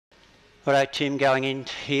Righto, Tim going in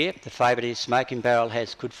here. The favourite is Smoking Barrel,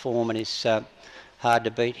 has good form and is hard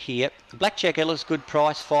to beat here. Blackjack Ella's good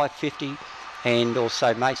price, $5.50, and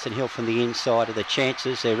also Mason Hill from the inside of the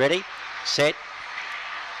chances. They're ready, set,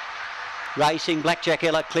 racing. Blackjack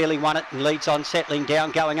Ella clearly won it and leads on, settling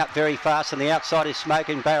down, going up very fast. And the outside is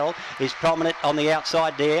Smoking Barrel, is prominent on the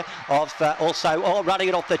outside there. Also running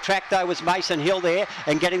it off the track though was Mason Hill there,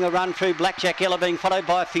 and getting the run through. Blackjack Ella being followed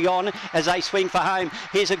by Fionn as they swing for home.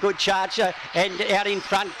 Here's a good charge and out in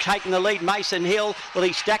front, taking the lead, Mason Hill. Well,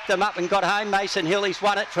 he stacked them up and got home. Mason Hill, he's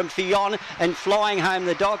won it from Fionn and flying home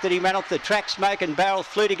the dog that he ran off the track. Smoking Barrel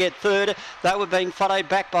flew to get third. They were being followed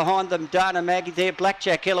back behind them. Dana Maggie there.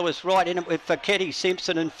 Blackjack Ella was right in it with Faketi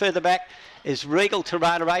Simpson, and further back is Regal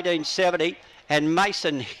Tirana 1870, and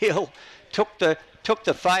Mason Hill took the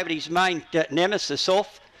favourite, his main nemesis,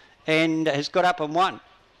 off, and has got up and won.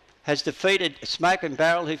 Has defeated Smoking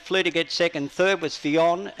Barrel, who flew to get second. Third was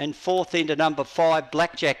Fionn, and fourth into number 5,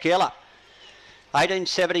 Blackjack Ella.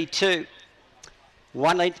 1872,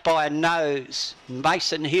 1 length by a nose.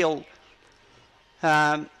 Mason Hill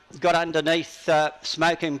got underneath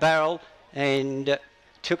Smoking Barrel and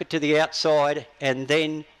took it to the outside, and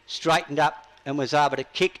then straightened up and was able to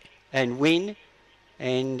kick and win.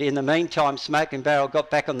 And in the meantime, Smoking Barrel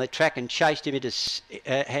got back on the track and chased him into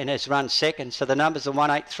and has run second. So the numbers are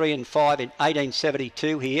 1, 8, 3 and 5 in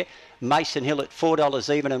 1872 here. Mason Hill at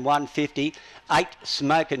 $4 even and $1.50. 8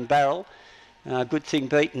 Smoking Barrel, good thing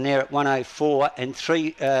beaten there at 104, and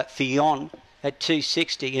 3 Fionn at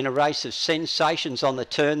 $2.60 in a race of sensations on the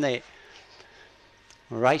turn there.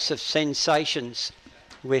 A race of sensations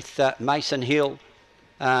with Mason Hill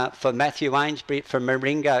for Matthew Ainsbury from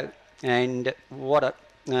Maringo, and what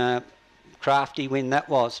a crafty win that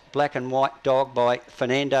was. Black and White Dog by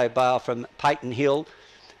Fernando Bale from Peyton Hill,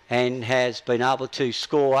 and has been able to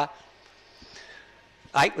score.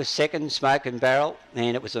 8 was second, Smoking Barrel,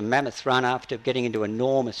 and it was a mammoth run after getting into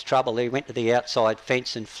enormous trouble. He went to the outside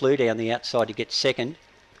fence and flew down the outside to get second.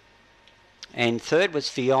 And third was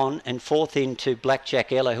Fionn, and fourth into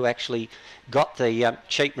Blackjack Ella, who actually got the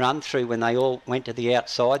cheap run through when they all went to the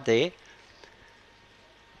outside there.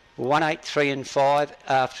 1, 8, 3 and 5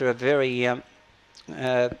 after a very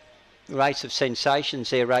race of sensations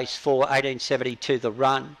there. Race 4, 1872 the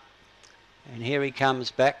run. And here he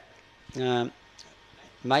comes back.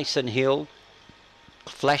 Mason Hill,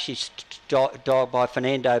 flashy dog by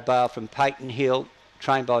Fernando Bale from Peyton Hill,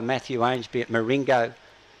 trained by Matthew Ainsbury at Maringo.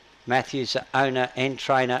 Matthew's the owner and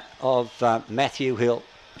trainer of Matthew Hill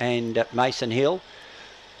and Mason Hill.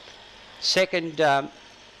 Second,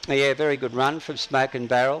 very good run from Smoking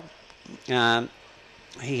Barrel.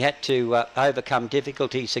 He had to overcome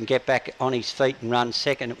difficulties and get back on his feet and run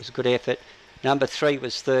second. It was a good effort. Number 3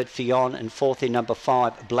 was third, Fionn, and fourth in number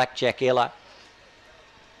 5, Blackjack Ella.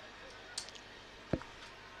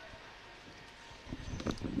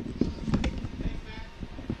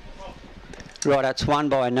 Right, it's won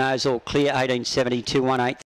by a nose, all clear, 1872, 1, 8.